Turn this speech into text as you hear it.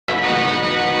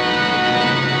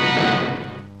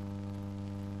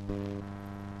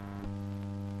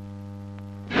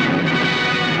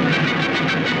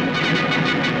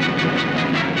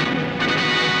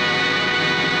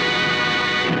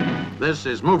This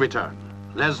is Movietone.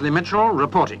 Leslie Mitchell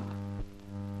reporting.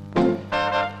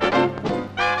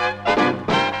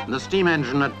 The steam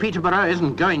engine at Peterborough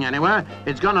isn't going anywhere.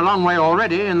 It's gone a long way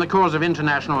already in the cause of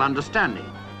international understanding.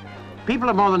 People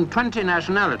of more than 20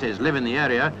 nationalities live in the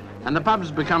area, and the pub's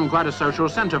become quite a social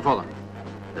centre for them.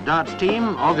 The darts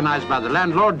team, organised by the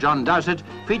landlord, John Dowsett,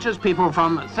 features people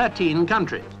from 13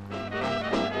 countries.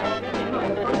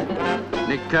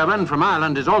 Nick Kerban from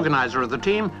Ireland is organiser of the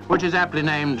team, which is aptly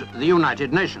named the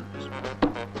United Nations.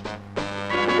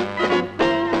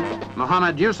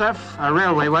 Mohammed Yusuf, a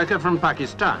railway worker from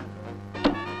Pakistan.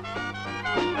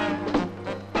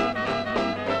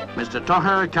 Mr.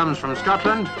 Toher comes from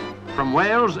Scotland. From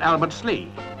Wales, Albert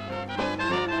Slee.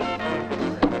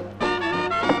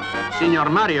 Signor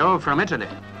Mario from Italy.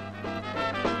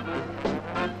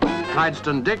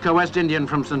 Clydeston Dick, a West Indian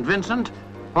from St. Vincent.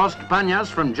 Horst Panyas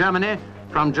from Germany.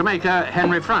 From Jamaica,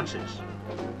 Henry Francis.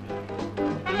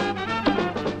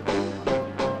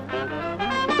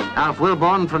 Alf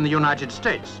Wilborn from the United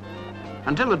States.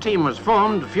 Until the team was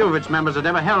formed, few of its members had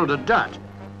ever held a dart.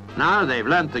 Now they've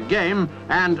learnt the game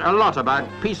and a lot about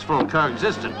peaceful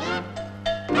coexistence.